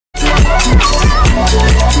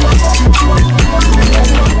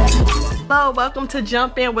Hello, welcome to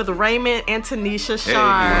Jump In with Raymond and Tanisha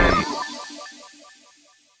Sharp.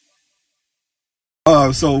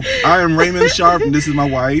 Hey. So I am Raymond Sharp, and this is my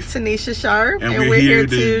wife, Tanisha Sharp, and we're here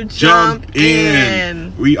to jump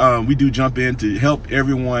in. We do jump in to help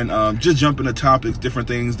everyone just jump into topics, different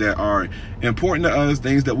things that are important to us,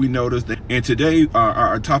 things that we notice. And today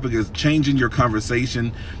our topic is changing your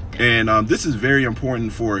conversation. And this is very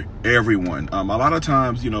important for everyone. A lot of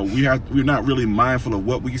times, we're not really mindful of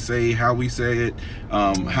what we say, how we say it,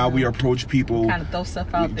 how we approach people. Kind of throw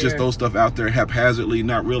stuff out there. Just throw stuff out there haphazardly,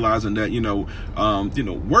 not realizing that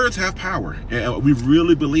words have power, and we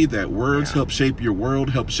really believe that words help shape your world,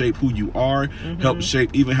 help shape who you are, help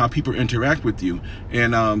shape even how people interact with you.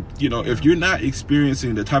 And if you're not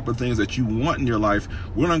experiencing the type of things that you want in your life,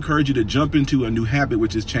 we're gonna encourage you to jump into a new habit,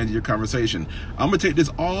 which is changing your conversation. I'm gonna take this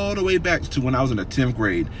all the way back to when I was in the 10th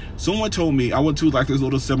grade. Someone told me, I went to like this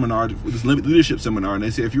little seminar, this leadership seminar, and they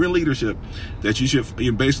said if you're in leadership, that you should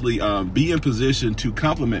basically be in position to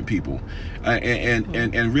compliment people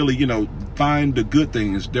and really find the good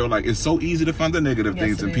things. They were like, it's so easy to find the negative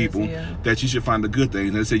things in people that you should find the good things.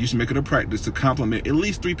 And they said you should make it a practice to compliment at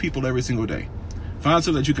least 3 people every single day. Find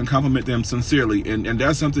something that you can compliment them sincerely, and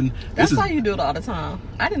that's something. That's why you do it all the time.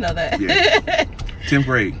 I didn't know that. Yeah. 10th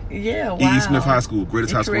grade. Yeah, wow. E. Smith High School,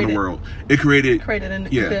 greatest high school in the world. It created a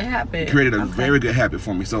good habit. Created a very good habit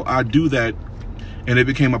for me. So I do that, and it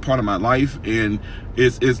became a part of my life. And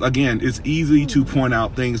it's easy to point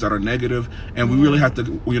out things that are negative, and we really have to,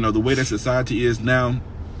 the way that society is now,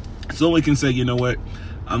 someone can say, you know what,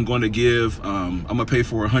 I'm going to give, I'm going to pay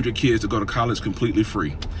for 100 kids to go to college completely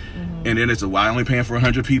free. And then it's why only paying for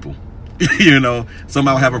 100 people?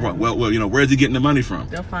 Somebody will have a well, where's he getting the money from?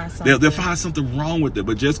 They'll find something. They'll find something wrong with it.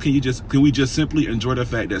 But can we just simply enjoy the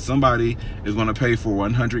fact that somebody is going to pay for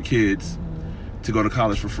 100 kids to go to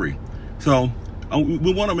college for free? So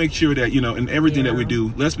we want to make sure that in everything that we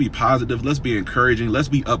do, let's be positive, let's be encouraging, let's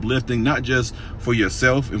be uplifting, not just for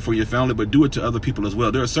yourself and for your family, but do it to other people as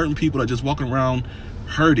well. There are certain people that just walking around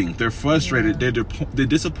hurting, they're frustrated, they're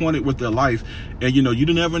disappointed with their life, and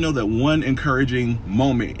you never know that one encouraging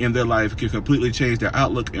moment in their life can completely change their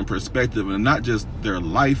outlook and perspective, and not just their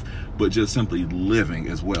life, but just simply living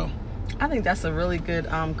as well. I think that's a really good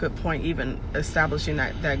point, even establishing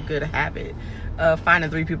that good habit of finding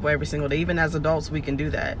 3 people every single day. Even as adults, we can do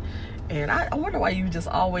that. And I wonder why you just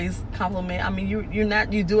always compliment. I mean, you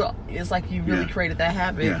do it. It's like you really created that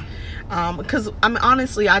habit. Yeah. Because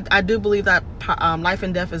honestly, I do believe that life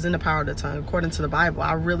and death is in the power of the tongue, according to the Bible.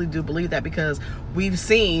 I really do believe that, because we've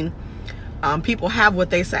seen people have what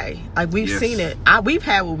they say. Like, we've seen it. We've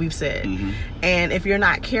had what we've said. And if you're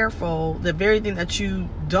not careful, the very thing that you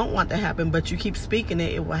don't want to happen, but you keep speaking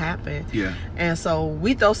it, it will happen. Yeah. And so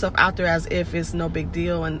we throw stuff out there as if it's no big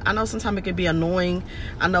deal. And I know sometimes it can be annoying.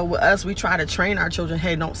 I know with us, we try to train our children,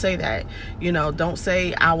 hey, don't say that. Don't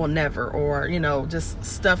say I will never, or, just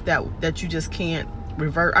stuff that you just can't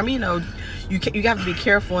revert. I mean, you have to be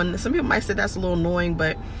careful. And some people might say that's a little annoying,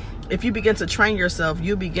 but if you begin to train yourself,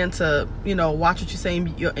 you begin to, watch what you say,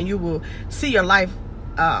 and you will see your life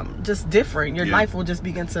just different. Your life will just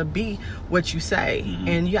begin to be what you say.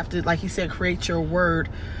 And you have to, like he said, create your world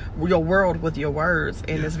with your words.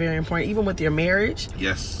 And it's very important, even with your marriage.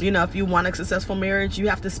 Yes. If you want a successful marriage, you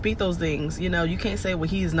have to speak those things. You can't say, well,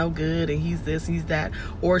 he's no good, and he's this, he's that,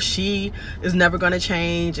 or she is never going to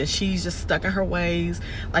change, and she's just stuck in her ways.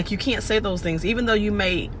 Like, you can't say those things, even though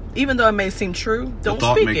it may seem true. Don't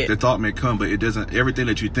speak it. The thought may come, but it doesn't. Everything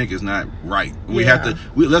that you think is not right.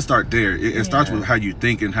 Let's start there. It starts with how you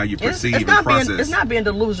think and how you perceive and process. It's not being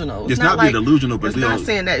delusional. It's not being delusional, but it's not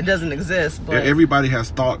saying that it doesn't exist. But everybody has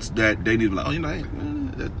thoughts that they need to be like, I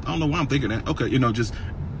don't know why I'm thinking that. Okay, just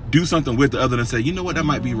do something with the other and say, you know what, that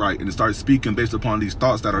might be right, and start speaking based upon these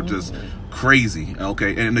thoughts that are just crazy.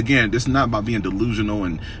 Okay, and again, this is not about being delusional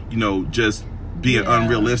and just being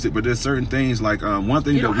unrealistic, but there's certain things like one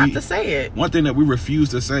thing you don't have to say it. One thing that we refuse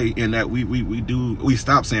to say, and that we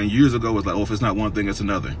stopped saying years ago, was like, oh, if it's not one thing, it's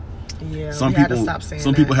another. Yeah, some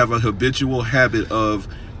people have a habitual habit of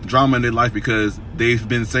drama in their life because they've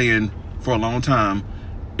been saying for a long time,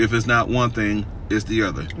 if it's not one thing, it's the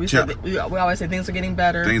other. We always say things are getting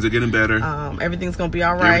better. Things are getting better. Everything's gonna be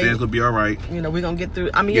all right. Everything's gonna be all right. We're gonna get through.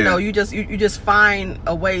 I mean, you just find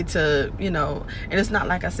a way to, and it's not,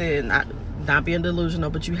 like I said, not being delusional,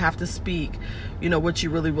 but you have to speak, what you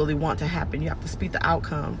really, really want to happen. You have to speak the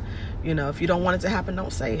outcome. If you don't want it to happen,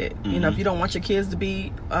 don't say it. If you don't want your kids to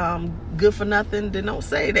be good for nothing, then don't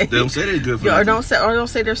say that. Don't say they're good for nothing. Or don't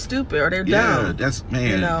say they're stupid or they're dumb. Yeah, that's,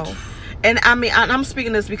 man. And I mean, I'm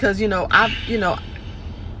speaking this because,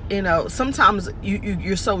 you know, sometimes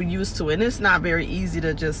you're so used to it, and it's not very easy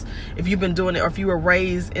to just, if you've been doing it, or if you were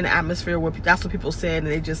raised in an atmosphere where that's what people said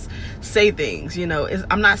and they just say things, you know.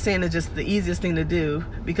 I'm not saying it's just the easiest thing to do,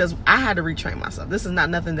 because I had to retrain myself. This is not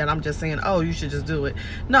nothing that I'm just saying, oh, you should just do it.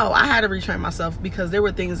 No, I had to retrain myself, because there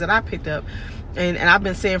were things that I picked up, and I've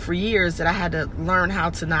been saying for years that I had to learn how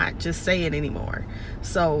to not just say it anymore.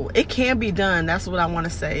 So it can be done. That's what I want to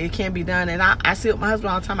say. It can be done. And I see it with my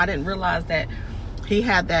husband all the time. I didn't realize that he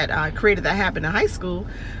had that, created that habit in high school.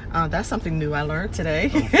 That's something new I learned today.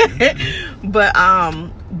 Okay.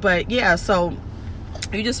 But yeah, so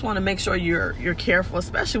you just want to make sure you're careful,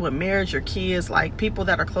 especially with marriage, your kids, like people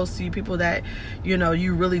that are close to you, people that, you know,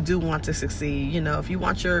 you really do want to succeed. You know, if you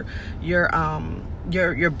want your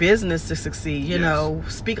business to succeed, you know,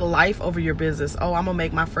 speak life over your business. Oh, I'm gonna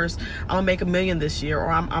make $1 million this year,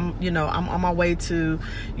 or I'm on my way to,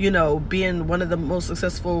 you know, being one of the most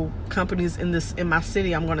successful companies in my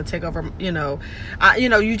city. I'm going to take over, you know,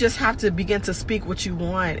 you just have to begin to speak what you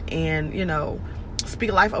want, and, you know,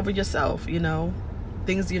 speak life over yourself, you know,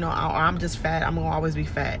 things, you know, I'm just fat, I'm going to always be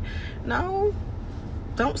fat. No,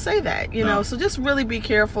 don't say that, you know. So just really be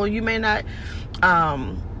careful. You may not,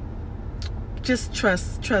 just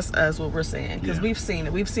trust us what we're saying, because we've seen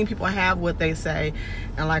it. We've seen people have what they say,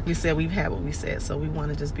 and like we said, we've had what we said. So we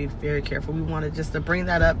want to just be very careful. We wanted just to bring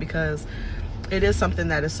that up, because it is something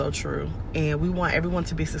that is so true, and we want everyone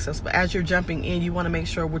to be successful. As you're jumping in, you want to make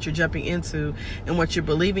sure what you're jumping into and what you're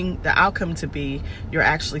believing the outcome to be, you're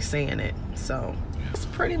actually saying it. So that's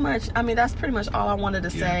pretty much all I wanted to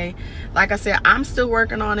say. Like I said, I'm still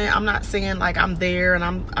working on it. I'm not saying like I'm there and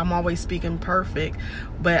I'm always speaking perfect,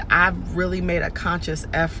 but I've really made a conscious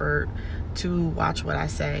effort to watch what I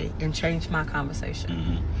say and change my conversation.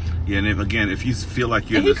 Mm-hmm. Yeah, and if you feel like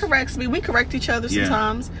you're, and he corrects me, we correct each other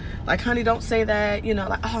sometimes. Like, honey, don't say that. You know,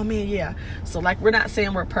 like, oh man, yeah. So like, we're not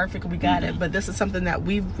saying we're perfect, we got it, but this is something that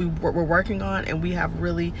we're working on, and we have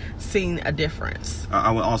really seen a difference.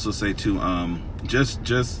 I would also say too, just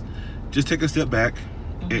take a step back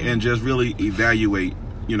and just really evaluate,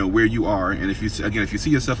 you know, where you are. And if you see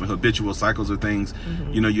yourself in habitual cycles of things,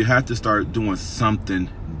 you know, you have to start doing something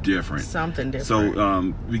different.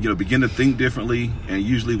 So begin to think differently, and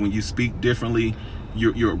usually when you speak differently,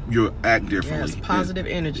 you act differently. Yes, positive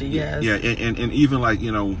energy. Yes. Yeah, and even like,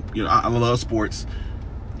 you know, I love sports,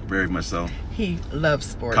 very much so. He loves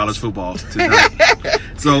sports. College football tonight.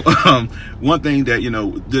 So one thing that, you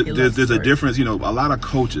know, there's a difference. You know, a lot of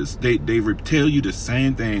coaches, they tell you the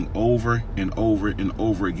same thing over and over and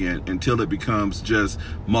over again until it becomes just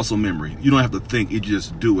muscle memory. You don't have to think, you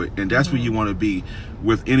just do it. And that's where you want to be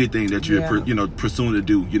with anything that you're pursuing to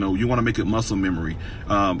do. You know, you want to make it muscle memory,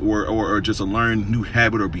 or just a learned new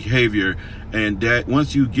habit or behavior. And that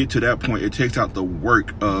once you get to that point, it takes out the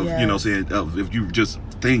work of, you know, if you just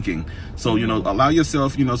thinking. So, you know, allow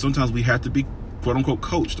yourself, you know, sometimes we have to be quote unquote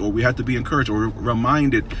coached, or we have to be encouraged or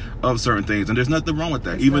reminded of certain things, and there's nothing wrong with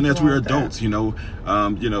that. Even as we're adults, you know,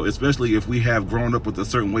 especially if we have grown up with a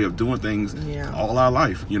certain way of doing things all our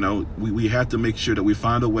life, you know, we have to make sure that we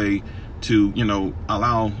find a way to, you know,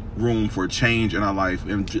 allow room for change in our life,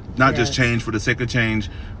 and not just change for the sake of change,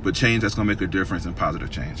 but change that's going to make a difference and positive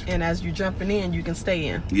change. And as you're jumping in, you can stay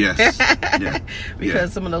in. Yes.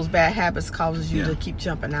 Because some of those bad habits causes you to keep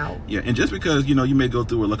jumping out. Yeah, and just because, you know, you may go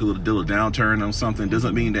through a little downturn on something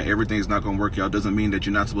doesn't mean that everything's not going to work out. Doesn't mean that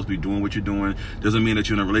you're not supposed to be doing what you're doing. Doesn't mean that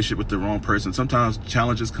you're in a relationship with the wrong person. Sometimes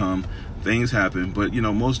challenges come, things happen, but, you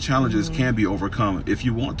know, most challenges can be overcome if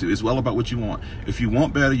you want to. It's all about what you want. If you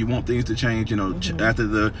want better, you want things to change, you know,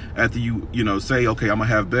 after you know, say, okay, I'm gonna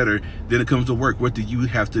have better, then it comes to work. What do you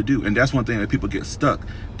have to do? And that's one thing that people get stuck.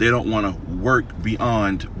 They don't want to work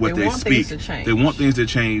beyond what they speak. They want things to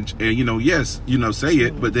change. And, you know, yes, you know, say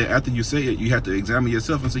it, but then after you say it, you have to examine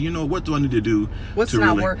yourself and say, you know, what do I need to do? What's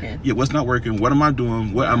not working? Yeah, what's not working? What am I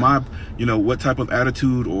doing? What am I, you know, what type of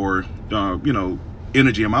attitude or, you know,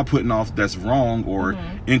 energy am I putting off that's wrong or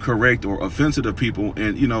incorrect or offensive to people?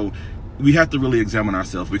 And, you know, we have to really examine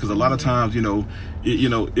ourselves, because a lot of times, you know,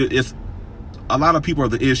 it's a lot of people are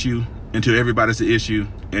the issue until everybody's the issue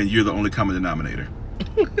and you're the only common denominator.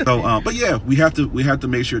 So, but yeah, we have to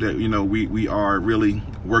make sure that, you know, we are really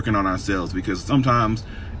working on ourselves, because sometimes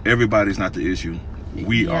everybody's not the issue.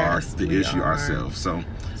 We are the issue ourselves. So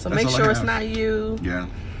make sure it's not you. Yeah.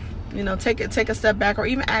 You know, take a step back, or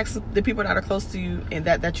even ask the people that are close to you and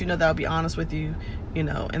that you know that'll be honest with you, you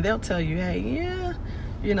know, and they'll tell you, hey,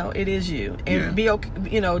 you know, it is you, and be okay.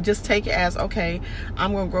 You know, just take it as, okay,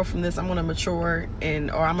 I'm going to grow from this. I'm going to mature,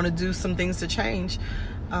 or I'm going to do some things to change,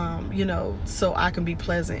 you know, so I can be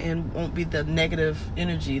pleasant and won't be the negative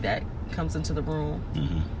energy that comes into the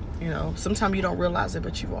room. You know, sometimes you don't realize it,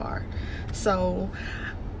 but you are. So,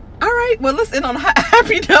 all right. Well, let's end on a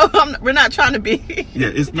happy note. We're not trying to be.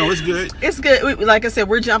 Yeah, it's good. It's good. Like I said,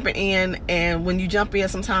 we're jumping in, and when you jump in,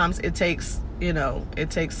 sometimes it takes, you know,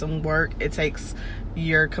 it takes some work. It takes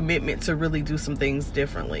your commitment to really do some things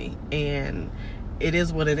differently, and it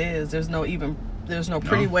is what it is. There's no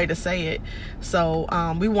pretty way to say it. So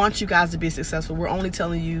we want you guys to be successful. We're only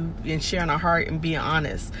telling you and sharing our heart and being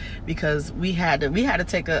honest, because we had to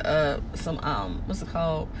take some what's it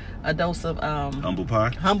called, a dose of humble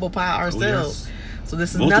pie ourselves. Oh, yes. So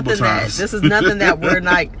this is Multiple nothing times. that we're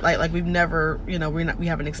not like we've never, you know, we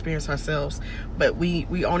haven't experienced ourselves, but we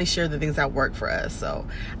only share the things that work for us. So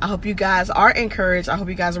I hope you guys are encouraged. I hope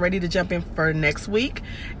you guys are ready to jump in for next week,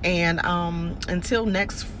 and until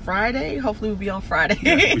next Friday, hopefully we'll be on Friday.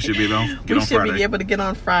 Yeah, we should be able to get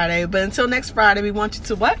on Friday. But until next Friday, we want you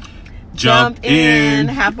to what? Jump in.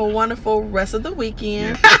 Have a wonderful rest of the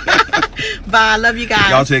weekend. Bye. Love you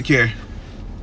guys. Y'all take care.